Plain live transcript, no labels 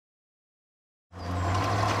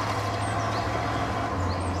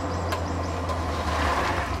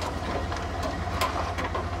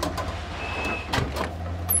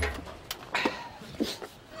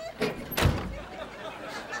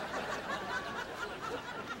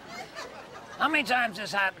How many times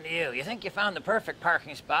this happened to you? You think you found the perfect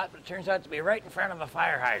parking spot, but it turns out to be right in front of a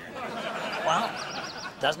fire hydrant. Well,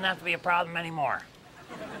 doesn't have to be a problem anymore.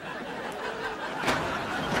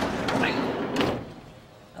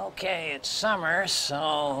 Okay, it's summer,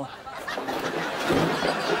 so...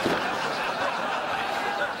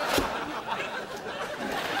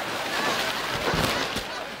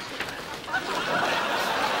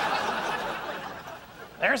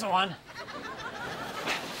 There's the one.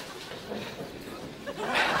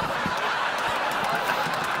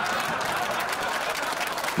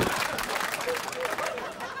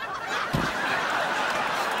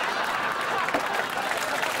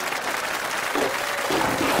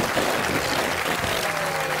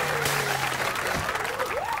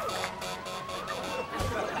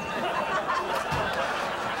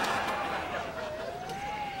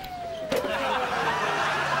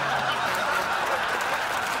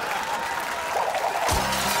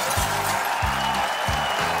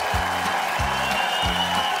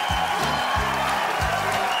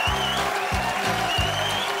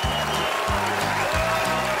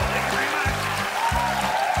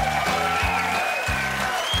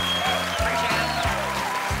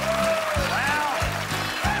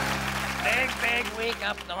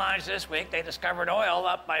 Up in the lodge this week, they discovered oil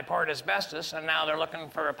up by Port Asbestos, and now they're looking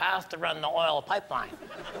for a path to run the oil pipeline.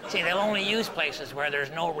 See, they'll only use places where there's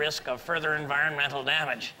no risk of further environmental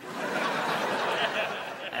damage.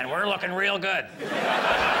 And we're looking real good.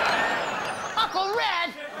 Uncle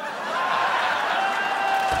Red!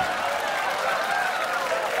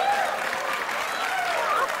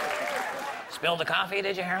 Spilled the coffee,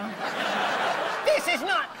 did you, Harold? This is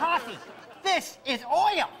not coffee. This is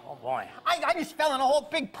oil. Oh, boy. I just fell in a whole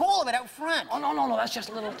big pool of it out front. Oh, no, that's just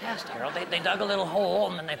a little test, Harold. They dug a little hole,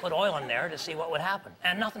 and then they put oil in there to see what would happen.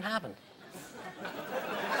 And nothing happened.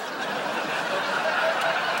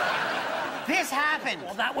 This happened.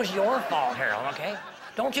 Well, that was your fault, Harold, okay?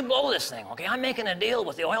 Don't you blow this thing, okay? I'm making a deal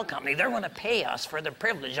with the oil company. They're going to pay us for the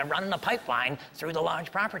privilege of running a pipeline through the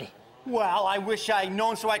lodge property. Well, I wish I'd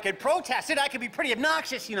known so I could protest it. I could be pretty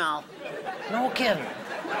obnoxious, you know. No kidding.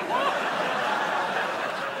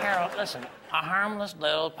 Harold, listen, a harmless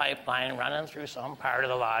little pipeline running through some part of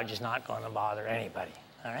the lodge is not going to bother anybody,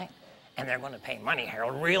 all right? And they're going to pay money,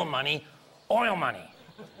 Harold, real money, oil money.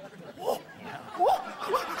 Yeah.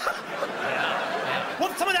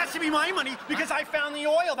 Well, some of that should be my money because I found the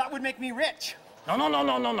oil. That would make me rich.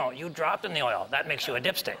 No. You dropped in the oil. That makes you a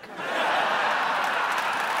dipstick.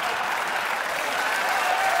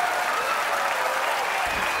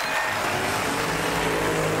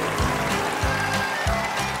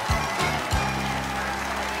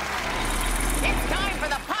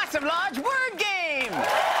 Possum Lodge word game!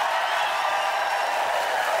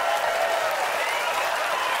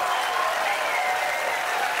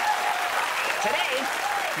 Today,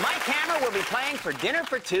 Mike Hammer will be playing for dinner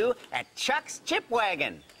for two at Chuck's Chip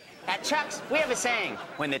Wagon. At Chuck's, we have a saying,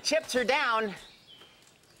 when the chips are down,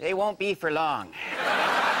 they won't be for long.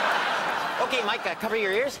 Okay, Mike, cover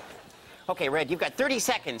your ears. Okay, Red, you've got 30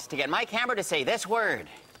 seconds to get Mike Hammer to say this word.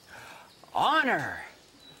 Honor.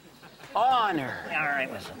 Honor. All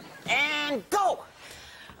right, listen. And go!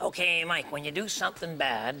 Okay, Mike, when you do something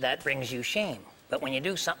bad, that brings you shame. But when you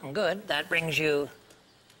do something good, that brings you...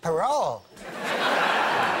 parole.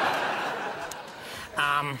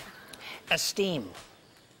 Esteem.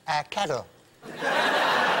 Kettle.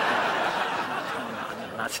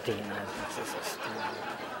 Not steam. It's esteem.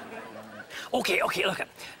 Okay, look.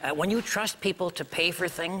 When you trust people to pay for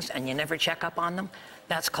things and you never check up on them,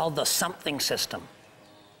 that's called the something system.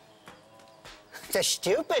 The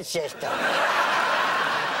stupid system.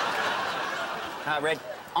 Red,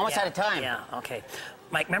 almost out of time. Yeah, okay.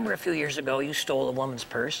 Mike, remember a few years ago you stole a woman's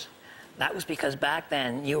purse? That was because back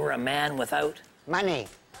then you were a man without... money.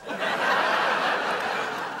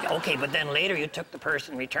 Okay, but then later you took the purse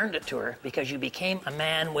and returned it to her because you became a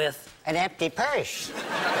man with... an empty purse.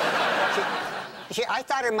 I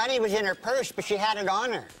thought her money was in her purse, but she had it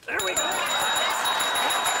on her. There we go.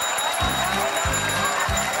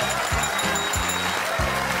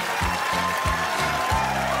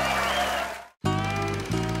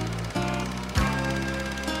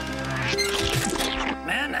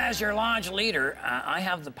 As your lodge leader, I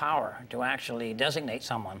have the power to actually designate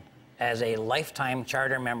someone as a lifetime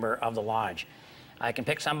charter member of the lodge. I can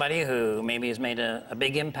pick somebody who maybe has made a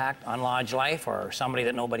big impact on lodge life, or somebody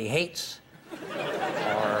that nobody hates,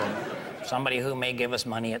 or somebody who may give us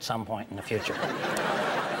money at some point in the future.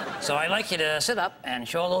 So I'd like you to sit up and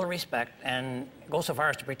show a little respect and go so far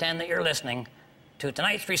as to pretend that you're listening to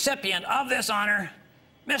tonight's recipient of this honor,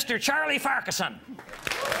 Mr. Charlie Farquharson.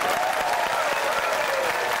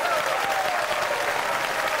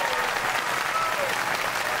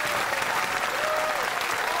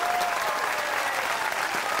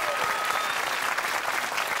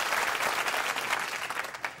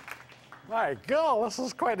 my God, this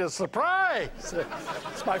is quite a surprise.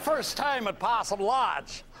 It's my first time at Possum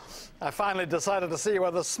Lodge. I finally decided to see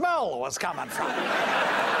where the smell was coming from.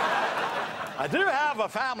 I do have a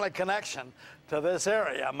family connection to this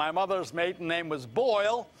area. My mother's maiden name was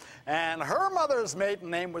Boyle, and her mother's maiden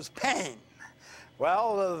name was Payne.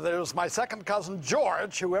 Well, there's my second cousin,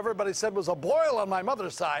 George, who everybody said was a Boyle on my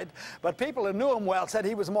mother's side, but people who knew him well said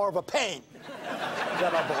he was more of a Payne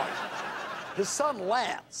than a Boyle. His son,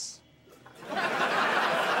 Lance,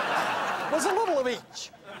 was a little of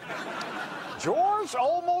each. George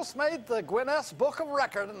almost made the Guinness Book of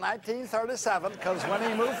Record in 1937 because when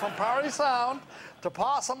he moved from Parry Sound to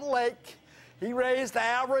Possum Lake, he raised the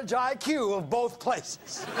average IQ of both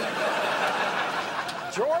places.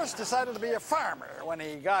 George decided to be a farmer when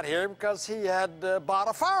he got here because he had bought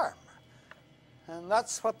a farm. And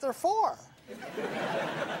that's what they're for.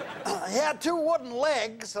 He had 2 wooden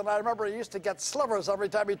legs, and I remember he used to get slivers every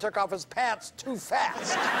time he took off his pants too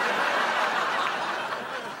fast.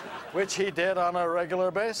 Which he did on a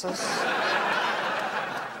regular basis.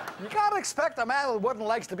 You gotta expect a man with wooden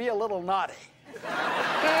legs to be a little naughty.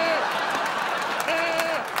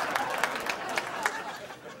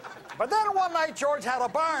 But then one night, George had a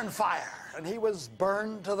barn fire, and he was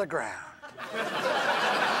burned to the ground.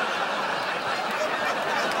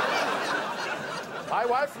 My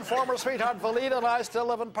wife and former sweetheart, Valita, and I still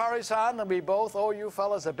live in Parry Sound, and we both owe you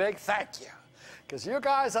fellas a big thank you. Because you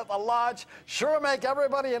guys at the lodge sure make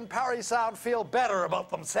everybody in Parry Sound feel better about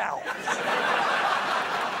themselves.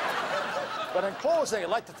 But in closing, I'd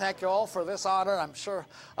like to thank you all for this honor. I'm sure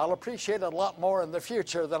I'll appreciate it a lot more in the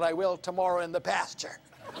future than I will tomorrow in the pasture.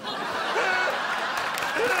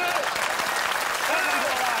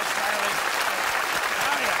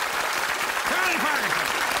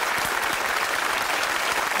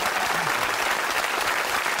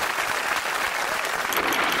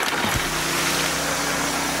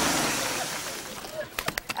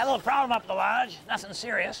 Had a little problem up at the lodge, nothing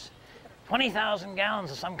serious. 20,000 gallons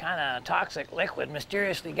of some kind of toxic liquid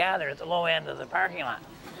mysteriously gathered at the low end of the parking lot.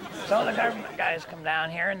 So the government guys come down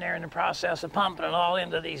here and they're in the process of pumping it all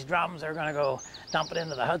into these drums. They're gonna go dump it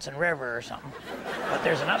into the Hudson River or something. But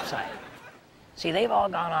there's an upside. See, they've all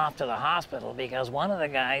gone off to the hospital because one of the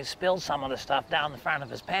guys spilled some of the stuff down the front of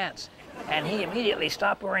his pants. And he immediately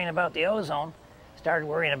stopped worrying about the ozone, started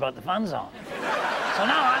worrying about the fun zone. So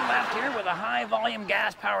now I'm left here with a high-volume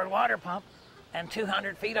gas-powered water pump and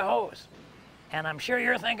 200 feet of hose. And I'm sure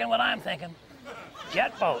you're thinking what I'm thinking.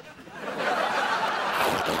 Jet boat.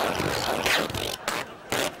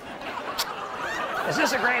 Is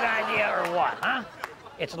this a great idea or what, huh?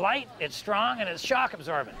 It's light, it's strong, and it's shock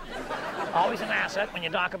absorbent. Always an asset when you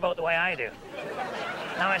dock a boat the way I do.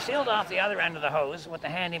 Now, I sealed off the other end of the hose with the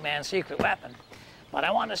handyman's secret weapon, but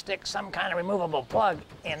I want to stick some kind of removable plug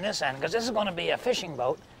in this end, because this is going to be a fishing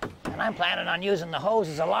boat, and I'm planning on using the hose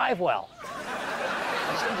as a live well.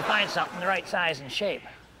 I just need to find something the right size and shape.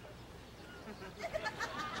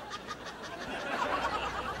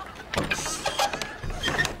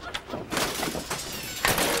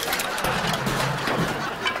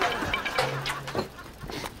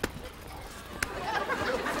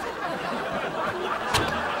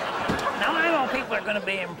 Going to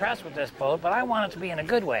be impressed with this boat, but I want it to be in a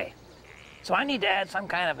good way. So I need to add some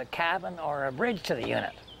kind of a cabin or a bridge to the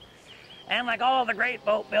unit. And like all of the great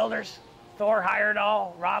boat builders, Thor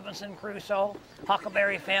Heyerdahl, Robinson Crusoe,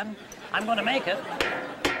 Huckleberry Finn, I'm going to make it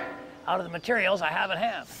out of the materials I have at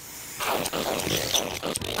hand.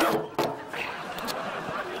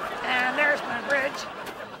 And there's my bridge.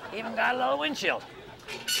 Even got a little windshield.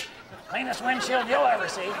 Cleanest windshield you'll ever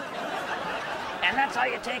see. And that's how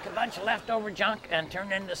you take a bunch of leftover junk and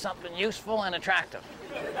turn it into something useful and attractive.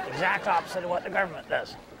 Exact opposite of what the government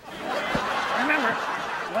does. Remember,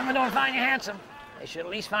 women don't find you handsome. They should at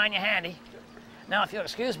least find you handy. Now, if you'll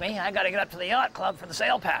excuse me, I gotta get up to the yacht club for the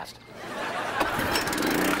sail past.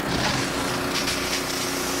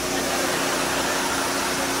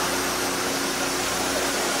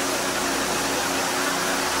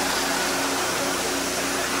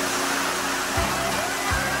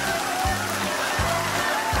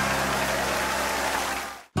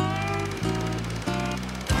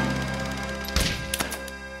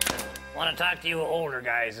 I want to talk to you older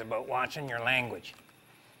guys about watching your language.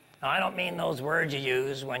 Now, I don't mean those words you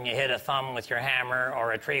use when you hit a thumb with your hammer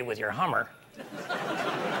or a tree with your Hummer.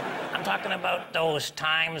 I'm talking about those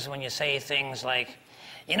times when you say things like,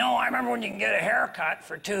 you know, I remember when you can get a haircut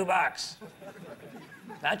for $2.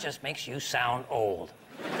 That just makes you sound old.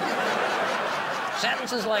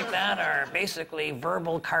 Sentences like that are basically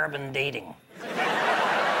verbal carbon dating.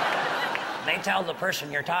 They tell the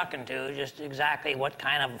person you're talking to just exactly what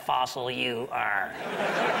kind of fossil you are.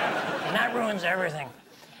 And that ruins everything.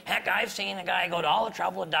 Heck, I've seen a guy go to all the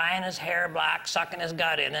trouble of dyeing his hair black, sucking his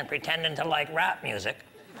gut in, and pretending to like rap music,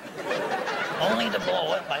 only to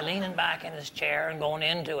blow it by leaning back in his chair and going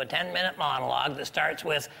into a 10-minute monologue that starts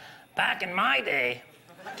with, "Back in my day."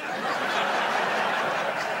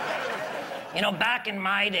 You know, back in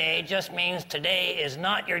my day just means today is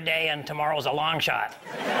not your day and tomorrow's a long shot.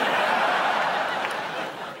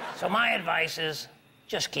 So my advice is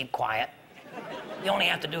just keep quiet. You only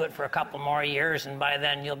have to do it for a couple more years, and by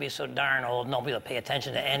then you'll be so darn old nobody will pay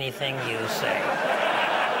attention to anything you say.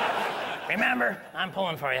 Remember, I'm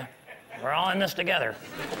pulling for you. We're all in this together.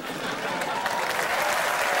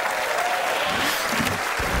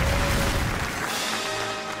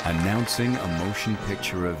 Announcing a motion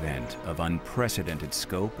picture event of unprecedented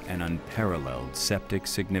scope and unparalleled septic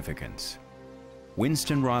significance.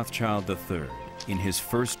 Winston Rothschild III in his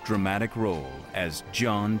first dramatic role as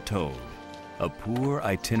John Toad, a poor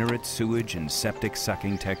itinerant sewage and septic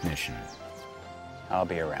sucking technician. I'll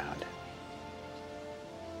be around.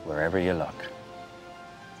 Wherever you look.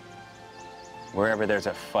 Wherever there's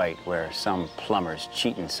a fight where some plumber's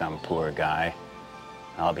cheating some poor guy,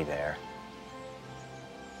 I'll be there.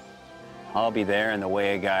 I'll be there in the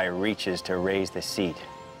way a guy reaches to raise the seat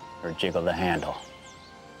or jiggle the handle.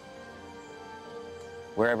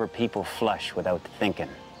 Wherever people flush without thinking,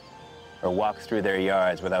 or walk through their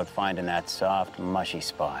yards without finding that soft, mushy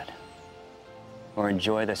spot, or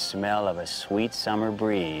enjoy the smell of a sweet summer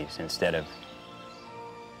breeze instead of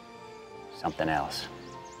something else.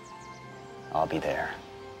 I'll be there.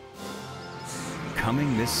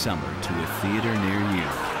 Coming this summer to a theater near you,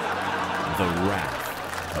 The Wrath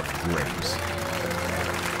of Grapes.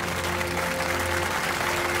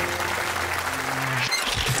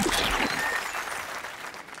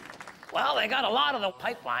 Well, they got a lot of the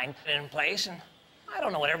pipeline in place, and I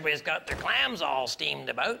don't know what everybody's got their clams all steamed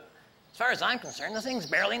about. As far as I'm concerned, the thing's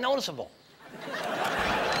barely noticeable.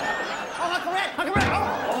 Oh, Uncle Red! Uncle Red!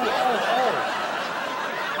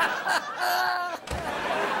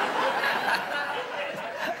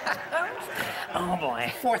 Oh,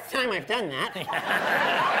 boy. Fourth time I've done that.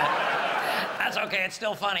 That's okay, it's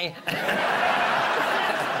still funny.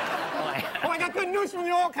 Oh, I got good news from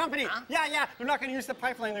the oil company. Huh? Yeah. They're not going to use the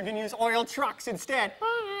pipeline. They're going to use oil trucks instead.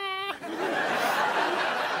 What?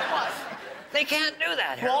 They can't do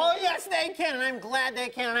that, Harold. Oh, yes, they can, and I'm glad they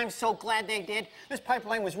can, and I'm so glad they did. This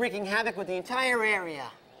pipeline was wreaking havoc with the entire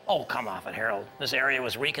area. Oh, come off it, Harold. This area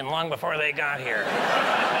was reeking long before they got here.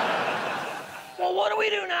 Well, what do we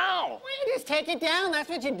do now? Well, you just take it down. That's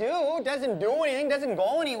what you do. It doesn't do anything. Doesn't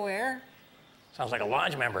go anywhere. Sounds like a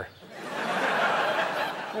lodge member.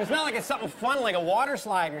 It's not like it's something fun like a water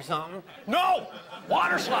slide or something. No!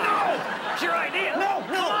 Water slide! No! It's your idea. No!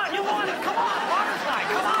 Come on, you want it. Come on, water slide.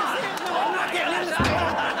 Come on. No, I'm not getting in this.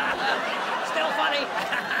 Still funny.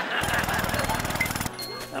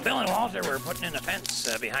 Now, Bill and Walter were putting in a fence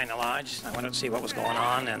behind the lodge. I wanted to see what was going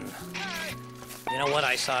on, and you know what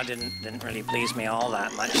I saw didn't really please me all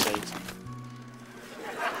that much.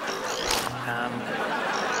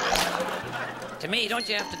 To me, don't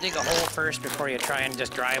you have to dig a hole first before you try and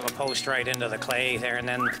just drive a post right into the clay there, and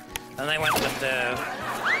then they went with the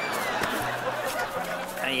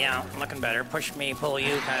yeah, looking better. Push me, pull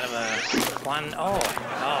you, kind of a one. Oh,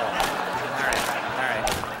 all right.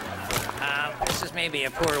 This is maybe a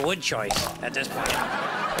poor wood choice at this point.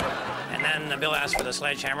 And then Bill asked for the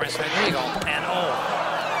sledgehammer. I said, here you go. And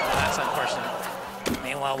that's unfortunate.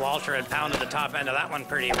 Meanwhile, Walter had pounded the top end of that one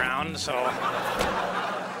pretty round, so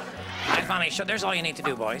I finally showed, there's all you need to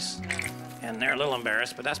do, boys. And they're a little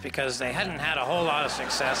embarrassed, but that's because they hadn't had a whole lot of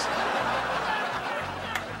success.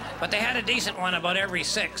 But they had a decent one about every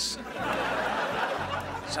 6.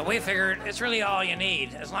 So we figured it's really all you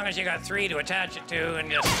need, as long as you got 3 to attach it to, and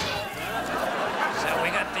just. So we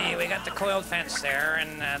got the coiled fence there,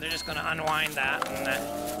 and they're just going to unwind that.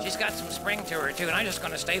 And she's got some spring to her too, and I'm just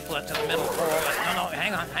going to staple it to the middle pole. No,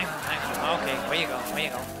 hang on. Okay, where you go.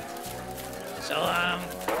 So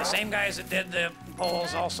the same guys that did the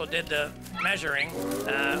poles also did the measuring,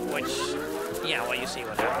 which, yeah, well, you see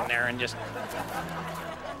what happened there, and just.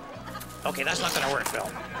 Okay, that's not going to work, Phil.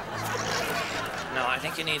 No, I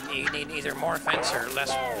think you need either more fence or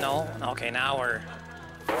less. No. Okay, now we're.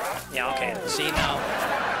 Yeah. Okay. See now.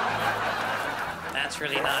 That's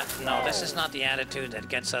really not. No, this is not the attitude that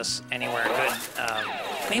gets us anywhere good.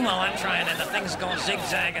 Meanwhile, I'm trying, and the thing's going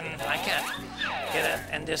zigzagging. I can't get it,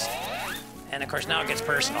 and just. And of course, now it gets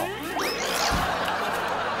personal.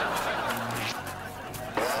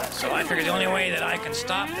 So I figured the only way that I can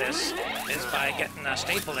stop this is by getting a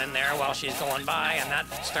staple in there while she's going by, and that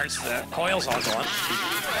starts the coils all going.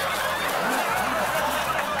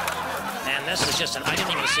 And this is just I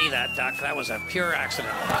didn't even see that duct. That was a pure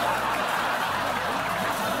accident.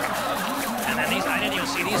 And then I didn't even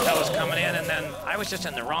see these fellas coming in, and then I was just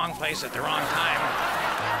in the wrong place at the wrong time.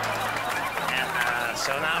 And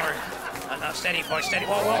so now we're, steady, boy, steady,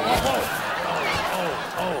 whoa, whoa, whoa, whoa.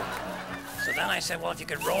 Oh. So then I said, well, if you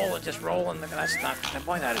could roll it, just roll, and that's not,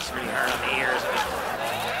 boy, that is really hard on the ears.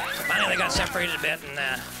 So finally they got separated a bit, and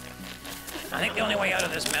I think the only way out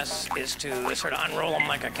of this mess is to sort of unroll them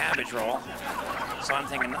like a cabbage roll. So I'm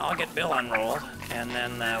thinking, I'll get Bill unrolled, and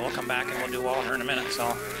then we'll come back and we'll do all her in a minute.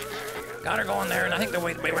 So got her going there, and I think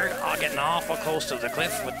we were all getting awful close to the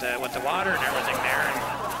cliff with the water and everything there.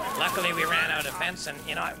 And luckily we ran out of fence, and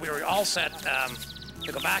you know we were all set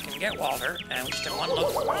to go back and get Walter, and we just took one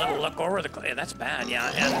little look over the cliff. Yeah, that's bad,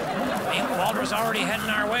 yeah. And Walter was already heading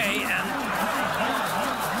our way, and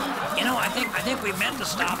you know I think we meant to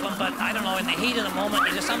stop him, but I don't know. In the heat of the moment,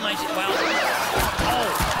 you just sometimes well,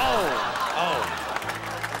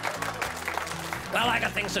 well, I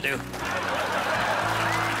got things to do.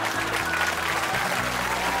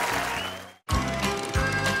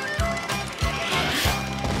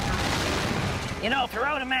 You know,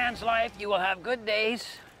 throughout a man's life, you will have good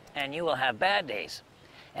days and you will have bad days.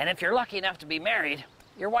 And if you're lucky enough to be married,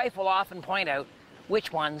 your wife will often point out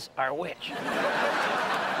which ones are which.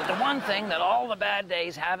 But the one thing that all the bad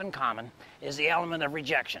days have in common is the element of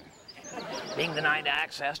rejection. Being denied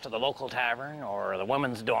access to the local tavern or the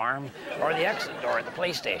women's dorm or the exit door at the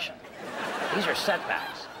police station. These are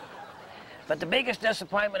setbacks. But the biggest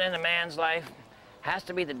disappointment in a man's life has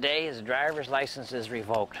to be the day his driver's license is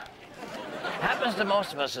revoked. Happens to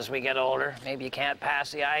most of us as we get older. Maybe you can't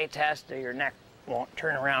pass the eye test, or your neck won't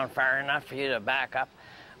turn around far enough for you to back up.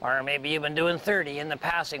 Or maybe you've been doing 30 in the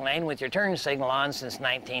passing lane with your turn signal on since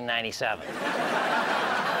 1997.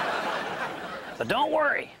 But don't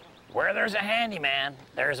worry. Where there's a handyman,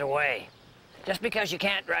 there's a way. Just because you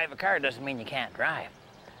can't drive a car doesn't mean you can't drive.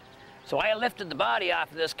 So I lifted the body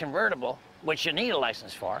off of this convertible, which you need a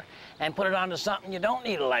license for, and put it onto something you don't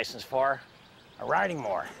need a license for, a riding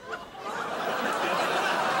mower.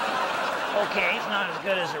 Okay, it's not as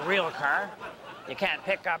good as a real car. You can't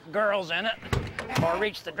pick up girls in it or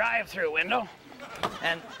reach the drive-through window.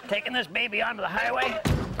 And taking this baby onto the highway,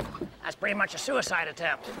 that's pretty much a suicide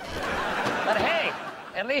attempt. But hey,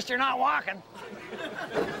 at least you're not walking.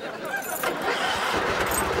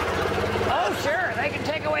 Oh, sure, they can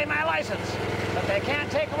take away my license, but they can't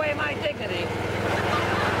take away my dignity.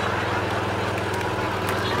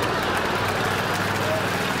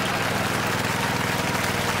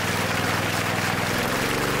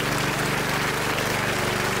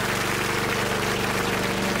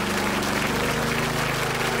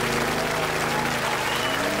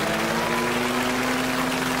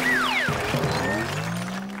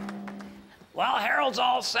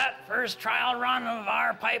 All set, first trial run of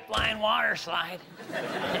our pipeline water slide.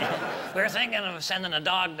 We were thinking of sending a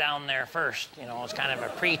dog down there first. You know, it's kind of a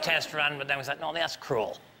pre-test run, but then we thought, no, that's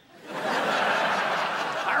cruel. All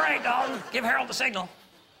right, Dalton, give Harold the signal.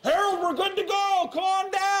 Harold, we're good to go. Come on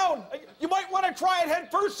down. You might want to try it head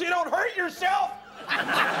first so you don't hurt yourself.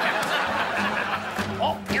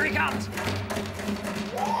 Oh, here he comes.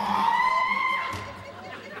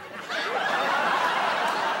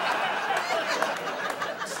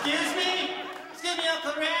 Excuse me,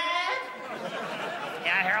 Uncle Red?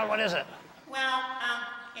 Yeah, Harold, what is it? Well,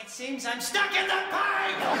 it seems I'm stuck in the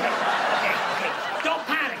pipe! Okay. Don't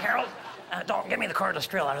panic, Harold. Don't give me the cordless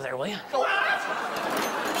drill out of there, will you? What?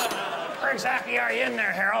 Where exactly are you in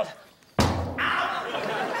there, Harold? Ow!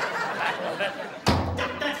 Back a little bit.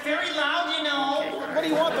 That's very loud, you know. What do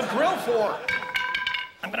you want the drill for?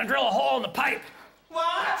 I'm gonna drill a hole in the pipe.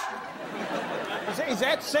 What? Is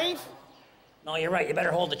that safe? No, you're right. You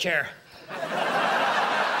better hold the chair. I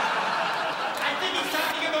think he's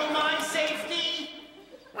talking about my safety.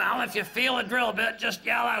 Well, if you feel a drill bit, just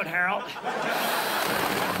yell out, Harold.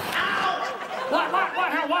 Ow! What,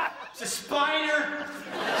 Harold, what? It's a spider.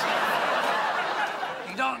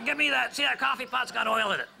 You don't give me that. See, that coffee pot's got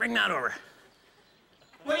oil in it. Bring that over.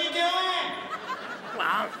 What are you doing?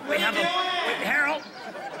 Well, Harold,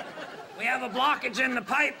 we have a blockage in the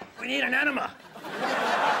pipe. We need an enema.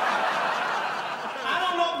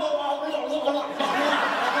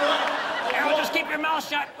 Harold, just keep your mouth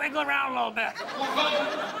shut. Wiggle around a little bit.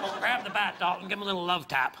 Grab the bat, Dalton. Give him a little love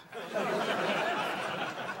tap.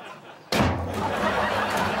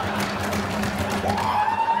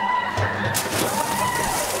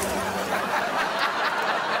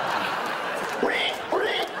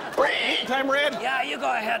 Time, Red? Yeah, you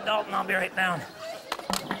go ahead. ahead, Dalton. I'll be right down.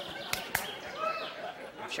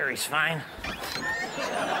 I'm sure he's fine.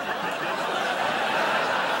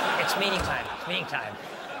 It's meeting time. It's meeting time.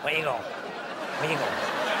 Way you go. Way you go.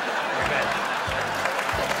 You're good.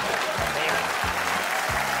 There you go.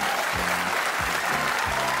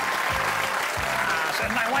 So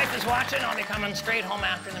if my wife is watching, I'll be coming straight home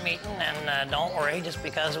after the meeting. And don't worry, just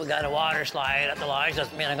because we got a water slide at the lodge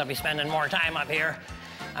doesn't mean I'm going to be spending more time up here.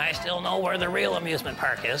 I still know where the real amusement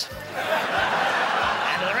park is.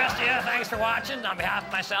 And to the rest of you, thanks for watching. On behalf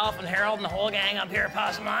of myself and Harold and the whole gang up here at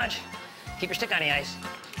Possum Lodge, keep your stick on the ice.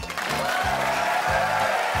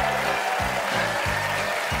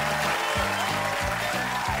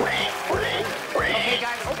 Okay,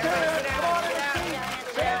 guys. Okay, Sit come on in. down.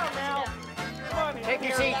 Sit down now. Come on in. Take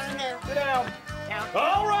your seats. Sit down.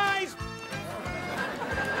 All rise.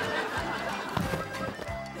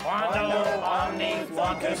 Quando, Omni,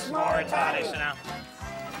 Flunkus, Moritati. Sit down.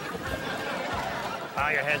 Bow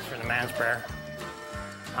your heads for the man's prayer.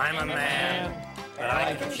 I'm a man, but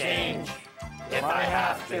I can change if I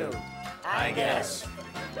have to, I guess.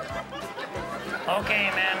 Okay,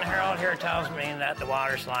 man, Harold here tells me that the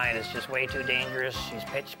water slide is just way too dangerous. She's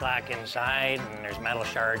pitch black inside, and there's metal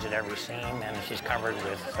shards at every seam, and she's covered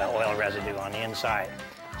with oil residue on the inside.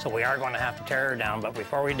 So we are going to have to tear her down, but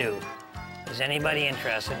before we do, is anybody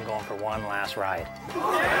interested in going for one last ride?